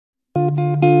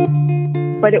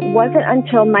But it wasn't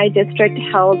until my district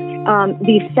held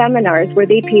these seminars where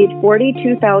they paid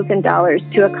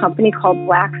 $42,000 to a company called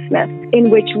Blacksmith,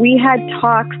 in which we had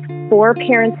talks for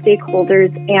parent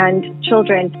stakeholders and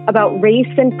children about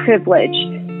race and privilege.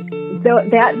 So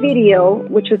that video,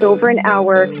 which was over an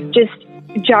hour, just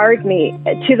jarred me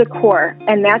to the core.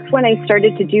 And that's when I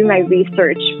started to do my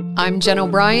research. I'm Jen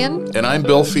O'Brien. And I'm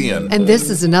Bill Feehan. And this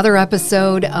is another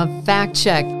episode of Fact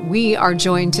Check. We are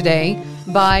joined today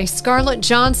by Scarlett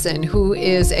Johnson, who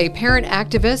is a parent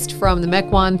activist from the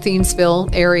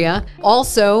Mequon-Thiensville area,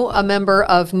 also a member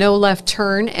of No Left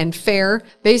Turn and FAIR,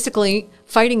 basically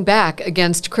fighting back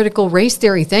against critical race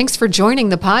theory. Thanks for joining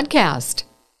the podcast.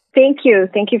 Thank you.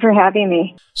 Thank you for having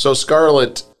me. So,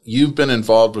 Scarlett, you've been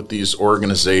involved with these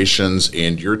organizations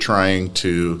and you're trying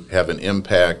to have an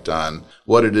impact on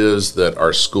what it is that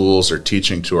our schools are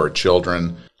teaching to our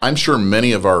children. I'm sure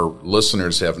many of our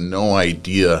listeners have no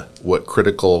idea what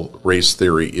critical race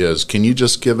theory is. Can you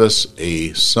just give us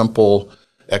a simple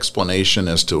explanation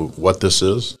as to what this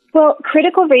is? Well,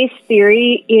 critical race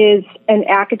theory is an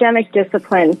academic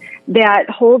discipline that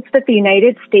holds that the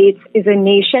United States is a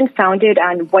nation founded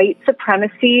on white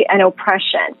supremacy and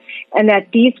oppression, and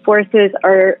that these forces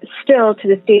are still to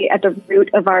this day at the root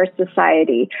of our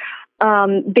society.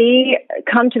 They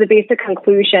come to the basic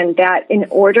conclusion that in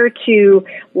order to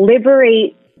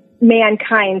liberate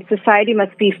mankind, society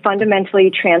must be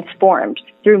fundamentally transformed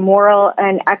through moral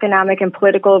and economic and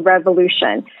political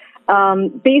revolution.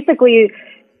 Basically,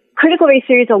 critical race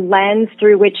theory is a lens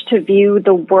through which to view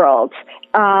the world.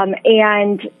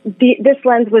 This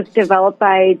lens was developed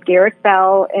by Derek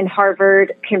Bell in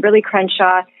Harvard, Kimberly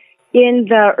Crenshaw in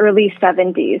the early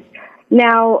 70s.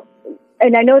 Now,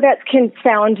 and I know that can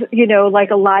sound, like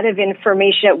a lot of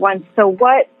information at once. So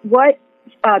what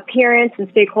parents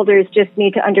and stakeholders just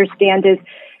need to understand is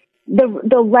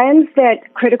the lens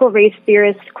that critical race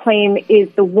theorists claim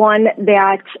is the one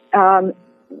that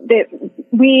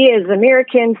we as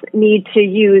Americans need to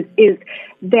use, is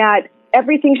that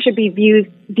everything should be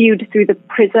viewed through the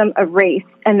prism of race,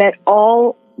 and that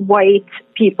all white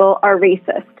people are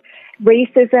racist.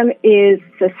 Racism is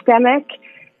systemic.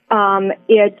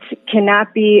 It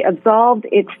cannot be absolved.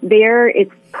 It's there.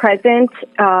 It's present.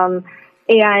 And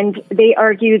they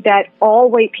argue that all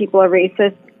white people are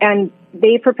racist, and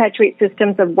they perpetuate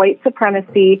systems of white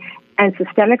supremacy and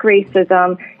systemic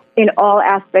racism in all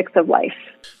aspects of life.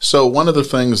 So one of the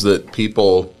things that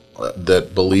people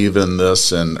that believe in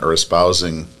this and are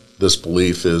espousing this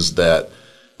belief is that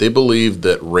they believe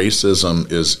that racism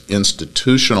is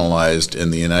institutionalized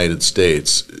in the United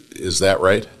States. Is that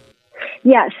right?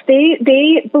 Yes,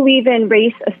 they believe in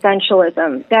race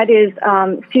essentialism. That is,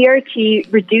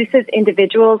 CRT reduces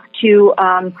individuals to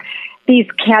these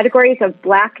categories of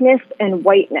blackness and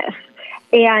whiteness.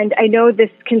 And I know this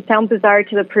can sound bizarre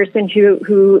to the person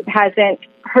who hasn't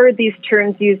heard these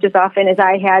terms used as often as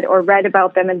I had or read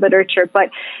about them in literature,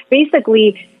 but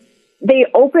basically they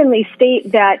openly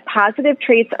state that positive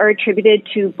traits are attributed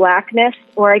to blackness,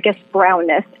 or I guess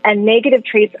brownness, and negative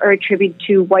traits are attributed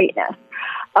to whiteness.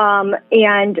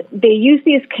 And they use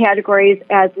these categories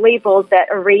as labels that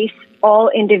erase all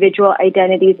individual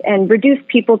identities and reduce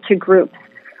people to groups.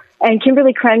 And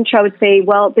Kimberly Crenshaw would say,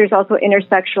 well, there's also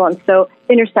intersectionalism. So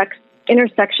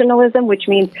intersectionalism, which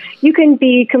means you could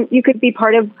be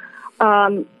part of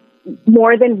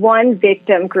more than one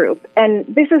victim group. And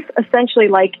this is essentially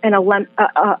like an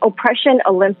oppression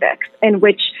Olympics in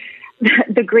which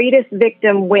the greatest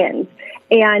victim wins.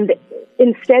 And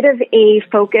instead of a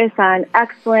focus on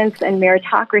excellence and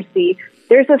meritocracy,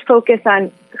 there's a focus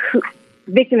on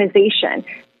victimization.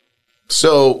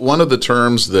 So one of the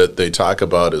terms that they talk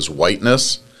about is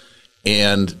whiteness.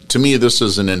 And to me, this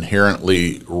is an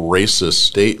inherently racist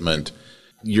statement.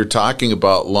 You're talking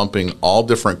about lumping all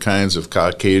different kinds of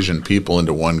Caucasian people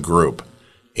into one group.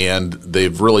 And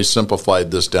they've really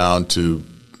simplified this down to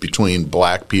between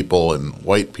black people and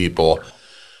white people.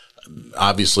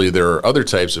 Obviously, there are other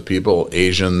types of people,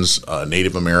 Asians,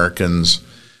 Native Americans.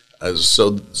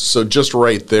 So just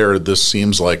right there, this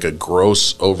seems like a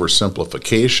gross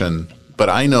oversimplification. But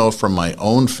I know from my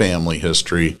own family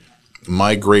history,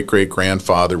 my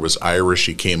great-great-grandfather was Irish.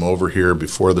 He came over here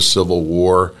before the Civil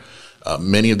War.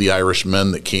 Many of the Irish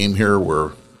men that came here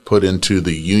were put into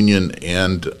the Union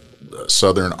and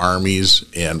Southern armies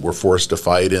and were forced to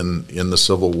fight in the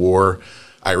Civil War.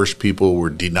 Irish people were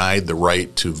denied the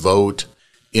right to vote.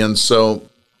 And so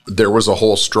there was a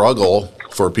whole struggle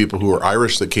for people who were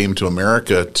Irish that came to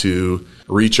America to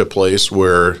reach a place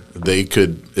where they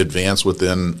could advance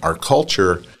within our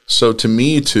culture. So to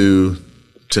me, to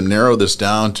narrow this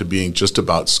down to being just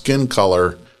about skin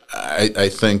color, I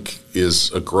think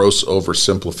is a gross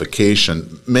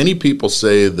oversimplification. Many people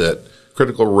say that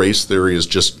critical race theory is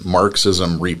just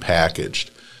Marxism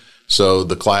repackaged. So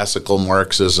the classical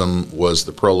Marxism was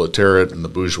the proletariat and the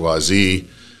bourgeoisie,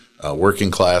 working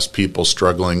class people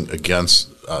struggling against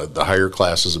the higher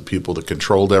classes of people that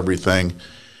controlled everything.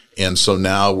 And so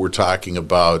now we're talking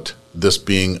about this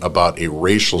being about a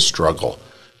racial struggle.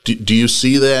 Do you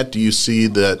see that? Do you see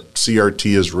that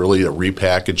CRT is really a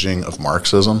repackaging of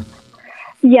Marxism?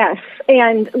 Yes,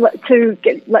 and to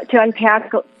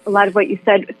unpack a lot of what you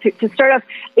said, to start off,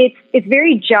 it's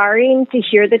very jarring to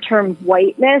hear the term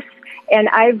whiteness, and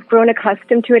I've grown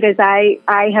accustomed to it as I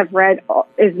have read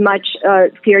as much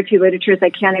CRT literature as I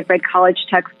can. I've read college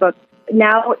textbooks.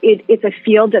 Now it's a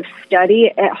field of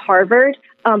study at Harvard.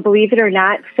 Believe it or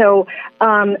not. So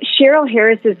Cheryl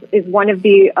Harris is one of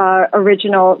the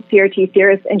original CRT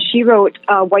theorists, and she wrote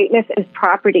Whiteness as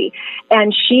Property.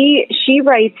 And she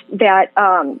writes that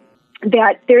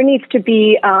that there needs to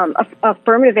be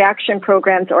affirmative action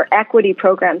programs or equity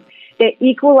programs that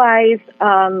equalize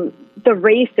the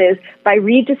races by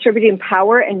redistributing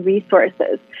power and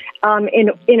resources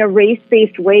in a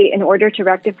race-based way in order to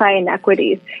rectify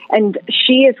inequities. And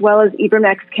she, as well as Ibram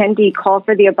X. Kendi, call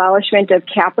for the abolishment of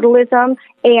capitalism.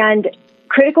 And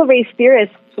critical race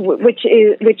theorists, which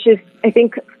is I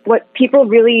think what people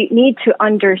really need to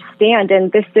understand,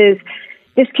 and this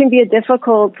can be a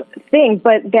difficult thing,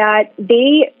 but that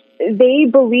they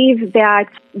believe that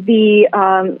the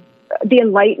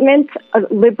Enlightenment,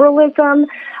 liberalism,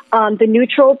 the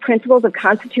neutral principles of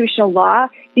constitutional law,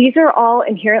 these are all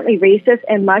inherently racist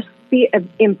and must be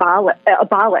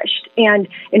abolished. And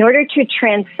in order to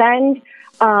transcend,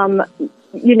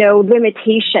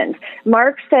 limitations,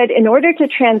 Marx said in order to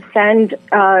transcend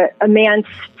a man's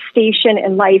station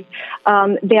in life,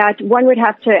 that one would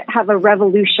have to have a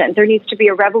revolution. There needs to be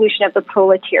a revolution of the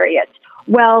proletariat.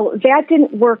 Well, that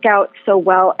didn't work out so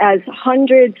well, as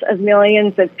hundreds of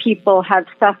millions of people have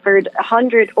suffered.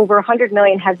 Over 100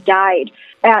 million have died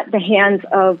at the hands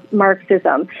of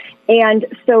Marxism. And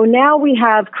so now we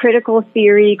have critical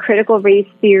theory, critical race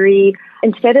theory.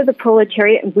 Instead of the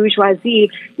proletariat and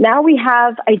bourgeoisie, now we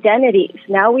have identities.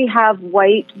 Now we have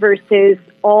white versus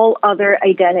all other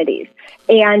identities.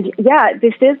 And yeah,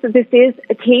 this is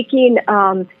taking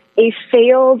a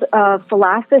failed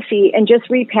philosophy and just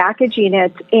repackaging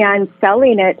it and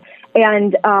selling it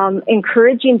and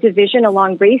encouraging division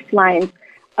along race lines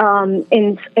and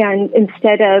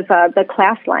instead of the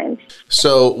class lines.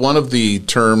 So one of the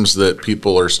terms that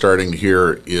people are starting to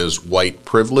hear is white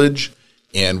privilege,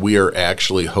 and we are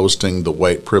actually hosting the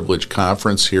White Privilege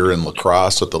Conference here in La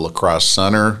Crosse at the La Crosse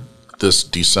Center this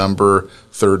December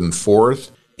 3rd and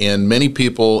 4th. And many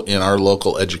people in our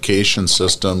local education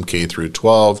system, K through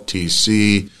 12,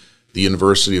 TC, the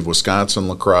University of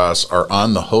Wisconsin-La Crosse, are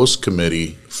on the host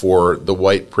committee for the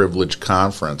White Privilege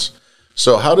Conference.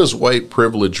 So how does white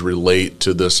privilege relate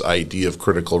to this idea of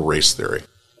critical race theory?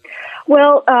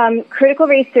 Well, critical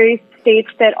race theory states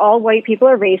that all white people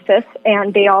are racist,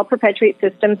 and they all perpetuate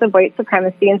systems of white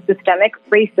supremacy and systemic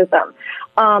racism.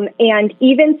 And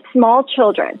even small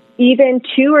children, even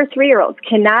 2 or 3-year-olds,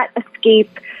 cannot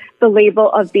escape the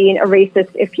label of being a racist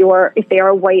if they are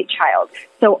a white child.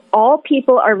 So all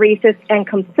people are racist and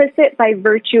complicit by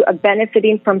virtue of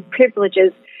benefiting from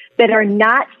privileges that are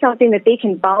not something that they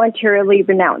can voluntarily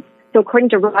renounce. So according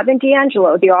to Robin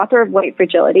DiAngelo, the author of White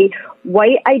Fragility,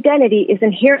 white identity is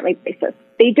inherently racist.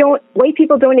 White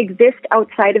people don't exist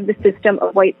outside of the system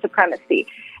of white supremacy.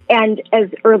 And as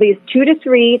early as 2 to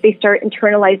 3, they start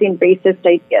internalizing racist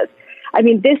ideas. I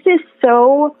mean, this is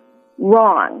so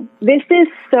wrong. This is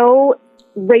so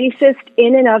racist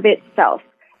in and of itself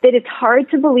that it's hard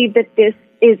to believe that this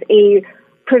is a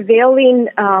prevailing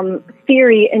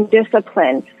theory and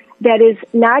discipline that is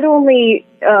not only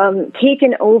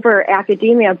taken over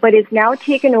academia, but is now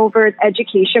taken over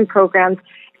education programs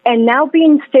and now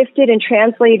being sifted and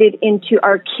translated into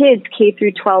our kids' K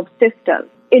through 12 system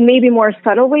in maybe more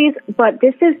subtle ways. But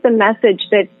this is the message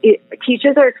that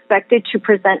teachers are expected to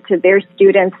present to their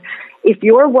students. If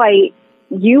you're white,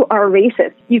 you are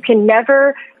racist. You can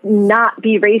never not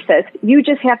be racist. You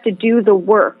just have to do the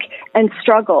work and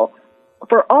struggle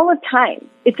for all of time.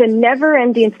 It's a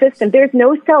never-ending system. There's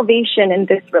no salvation in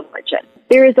this religion.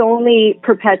 There is only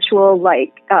perpetual,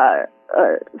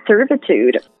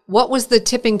 servitude. What was the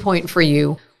tipping point for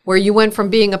you where you went from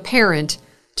being a parent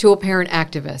to a parent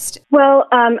activist? Well,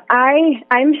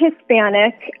 I'm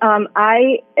Hispanic.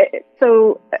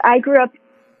 So I grew up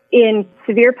in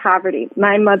severe poverty.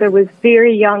 My mother was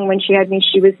very young when she had me.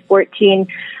 She was 14.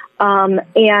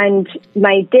 And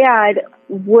my dad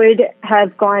would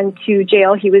have gone to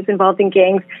jail. He was involved in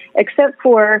gangs, except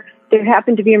for there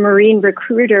happened to be a Marine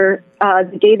recruiter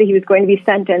the day that he was going to be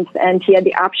sentenced, and he had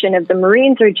the option of the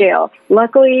Marines or jail.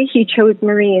 Luckily, he chose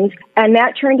Marines, and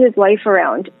that turned his life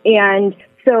around. And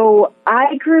so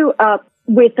I grew up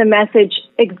with a message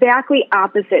exactly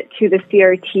opposite to the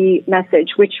CRT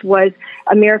message, which was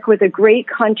America was a great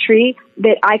country,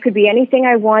 that I could be anything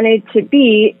I wanted to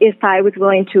be if I was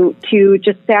willing to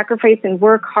just sacrifice and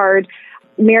work hard.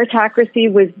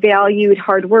 Meritocracy was valued,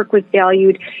 hard work was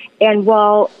valued. And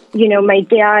while, my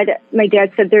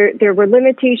dad said there were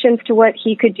limitations to what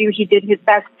he could do, he did his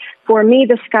best. For me,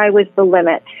 the sky was the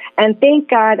limit. And thank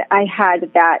God I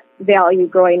had that value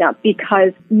growing up,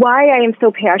 because why I am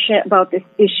so passionate about this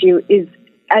issue is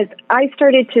as I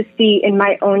started to see in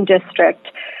my own district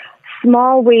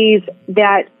small ways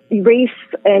that race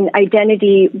and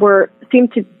identity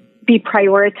seemed to be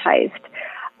prioritized.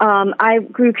 I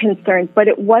grew concerned, but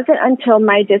it wasn't until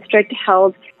my district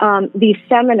held these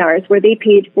seminars where they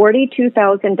paid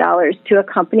 $42,000 to a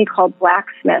company called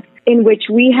Blacksmith, in which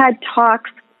we had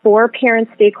talks for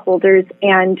parents, stakeholders,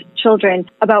 and children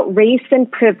about race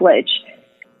and privilege.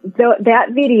 That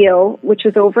video, which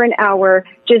was over an hour,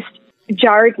 just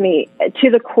jarred me to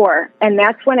the core. And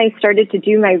that's when I started to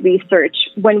do my research.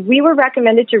 When we were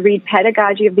recommended to read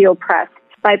Pedagogy of the Oppressed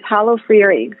by Paulo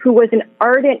Freire, who was an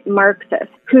ardent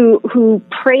Marxist, who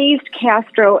praised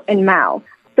Castro and Mao.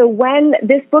 So when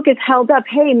this book is held up,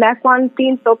 hey, Mequon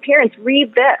Thiensville parents,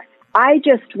 read this. I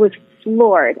just was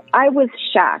floored. I was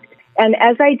shocked. And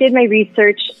as I did my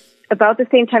research, about the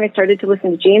same time I started to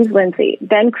listen to James Lindsay,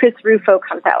 then Chris Rufo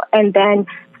comes out, and then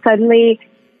suddenly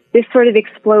this sort of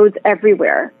explodes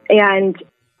everywhere. And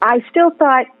I still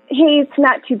thought, hey, it's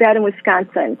not too bad in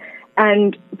Wisconsin.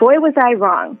 And boy, was I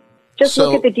wrong. Just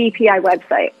look at the DPI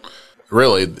website.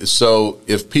 Really? So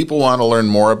if people want to learn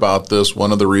more about this,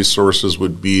 one of the resources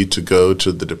would be to go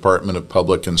to the Department of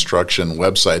Public Instruction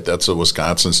website. That's a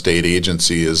Wisconsin state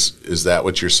agency. Is that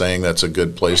what you're saying? That's a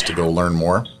good place to go learn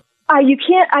more? You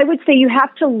can't, I would say you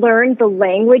have to learn the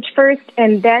language first,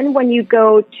 and then when you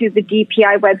go to the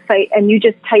DPI website and you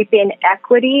just type in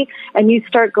equity and you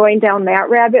start going down that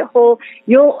rabbit hole,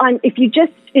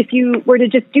 if you were to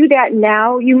just do that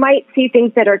now, you might see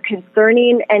things that are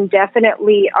concerning and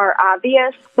definitely are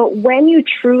obvious. But when you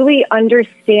truly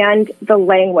understand the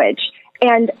language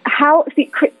and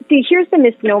here's the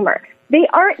misnomer. They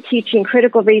aren't teaching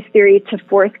critical race theory to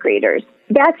fourth graders.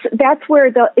 That's where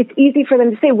it's easy for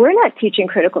them to say, we're not teaching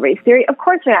critical race theory. Of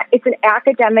course we're not. It's an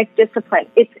academic discipline.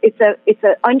 It's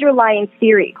an underlying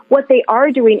theory. What they are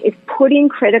doing is putting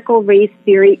critical race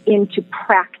theory into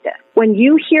practice. When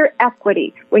you hear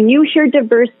equity, when you hear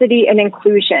diversity and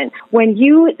inclusion, when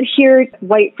you hear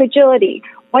white fragility,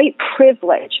 white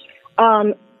privilege,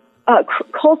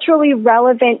 culturally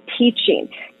relevant teaching,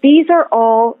 these are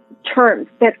all terms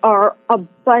that are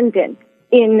abundant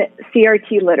in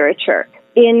CRT literature,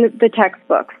 in the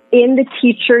textbooks, in the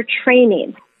teacher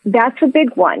training. That's a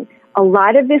big one. A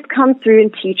lot of this comes through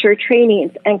in teacher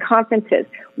trainings and conferences,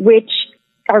 which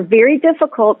are very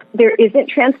difficult. There isn't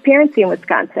transparency in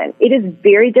Wisconsin. It is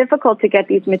very difficult to get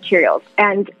these materials.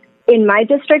 And in my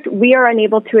district, we are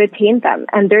unable to attain them.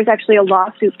 And there's actually a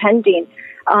lawsuit pending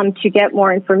to get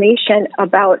more information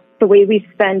about the way we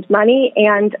spend money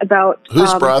and about...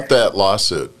 Who's brought that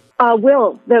lawsuit?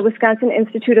 The Wisconsin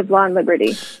Institute of Law and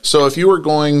Liberty. So if you were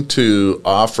going to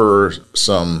offer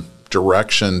some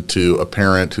direction to a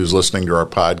parent who's listening to our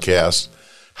podcast,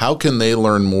 how can they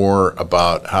learn more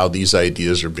about how these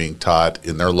ideas are being taught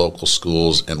in their local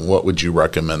schools, and what would you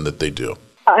recommend that they do?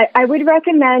 I would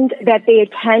recommend that they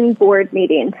attend board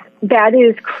meetings. That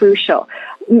is crucial.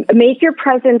 Make your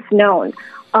presence known.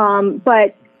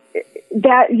 But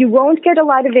that you won't get a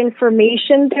lot of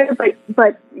information there,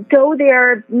 but go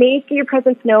there, make your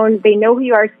presence known. They know who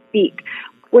you are, speak.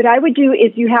 What I would do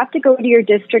is you have to go to your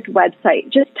district website.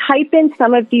 Just type in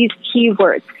some of these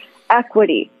keywords: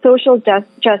 equity, social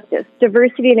justice,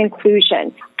 diversity and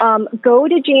inclusion. Go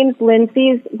to James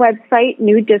Lindsay's website,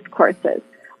 New Discourses.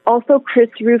 Also, Chris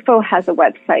Rufo has a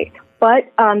website.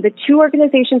 But the two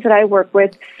organizations that I work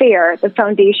with, FAIR, the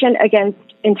Foundation Against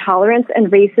Intolerance and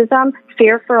Racism,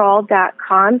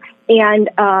 fairforall.com, and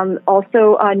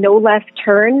also No Left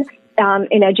Turn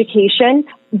in Education.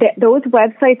 Those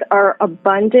websites are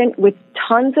abundant with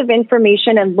tons of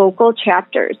information and local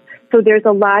chapters. So there's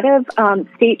a lot of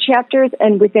state chapters,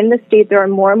 and within the state there are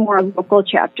more and more local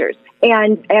chapters.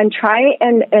 And try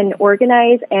and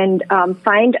organize and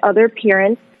find other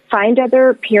parents, find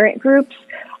other parent groups.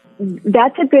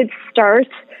 That's a good start.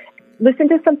 Listen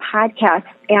to some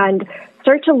podcasts and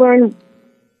start to learn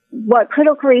what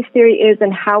critical race theory is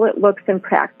and how it looks in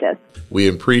practice. We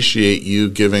appreciate you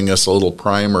giving us a little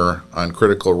primer on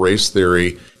critical race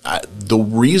theory. The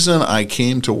reason I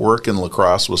came to work in La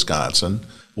Crosse, Wisconsin,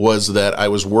 was that I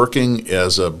was working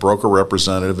as a broker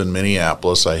representative in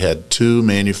Minneapolis. I had 2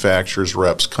 manufacturers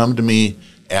reps come to me,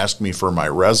 ask me for my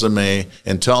resume,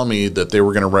 and tell me that they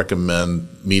were going to recommend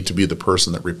me to be the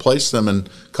person that replaced them. And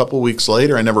a couple of weeks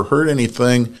later, I never heard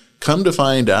anything. Come to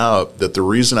find out that the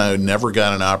reason I never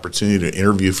got an opportunity to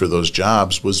interview for those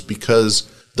jobs was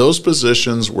because those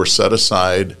positions were set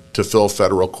aside to fill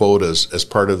federal quotas as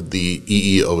part of the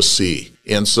EEOC.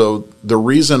 And so the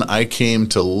reason I came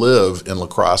to live in La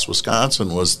Crosse,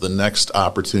 Wisconsin was the next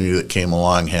opportunity that came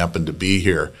along happened to be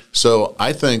here. So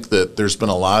I think that there's been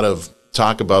a lot of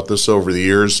talk about this over the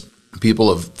years.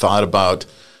 People have thought about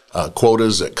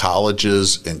quotas at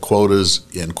colleges and quotas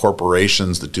in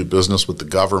corporations that do business with the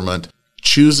government,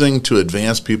 choosing to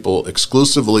advance people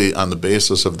exclusively on the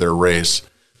basis of their race.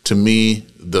 To me,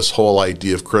 this whole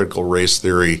idea of critical race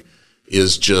theory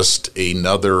is just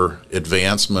another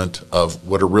advancement of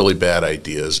what are really bad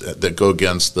ideas that go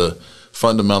against the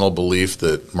fundamental belief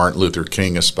that Martin Luther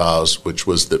King espoused, which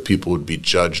was that people would be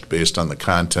judged based on the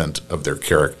content of their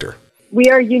character. We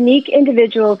are unique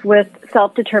individuals with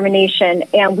self-determination,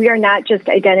 and we are not just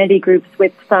identity groups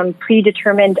with some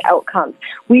predetermined outcomes.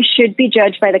 We should be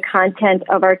judged by the content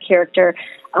of our character,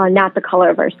 not the color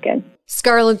of our skin.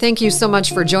 Scarlett, thank you so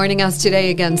much for joining us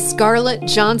today. Again, Scarlett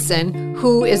Johnson,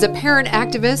 who is a parent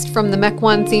activist from the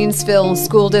Mequon-Thiensville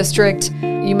School District.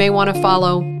 You may want to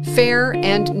follow Fair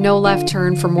and No Left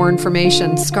Turn for more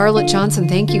information. Scarlett Johnson,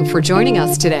 thank you for joining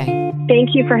us today. Thank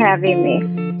you for having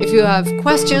me. If you have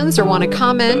questions or want to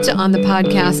comment on the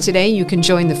podcast today, you can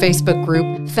join the Facebook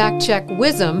group Fact Check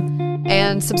WISM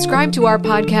and subscribe to our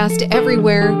podcast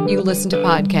everywhere you listen to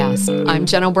podcasts. I'm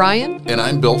Jen O'Brien. And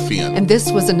I'm Bill Feehan. And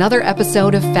this was another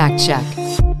episode of Fact Check.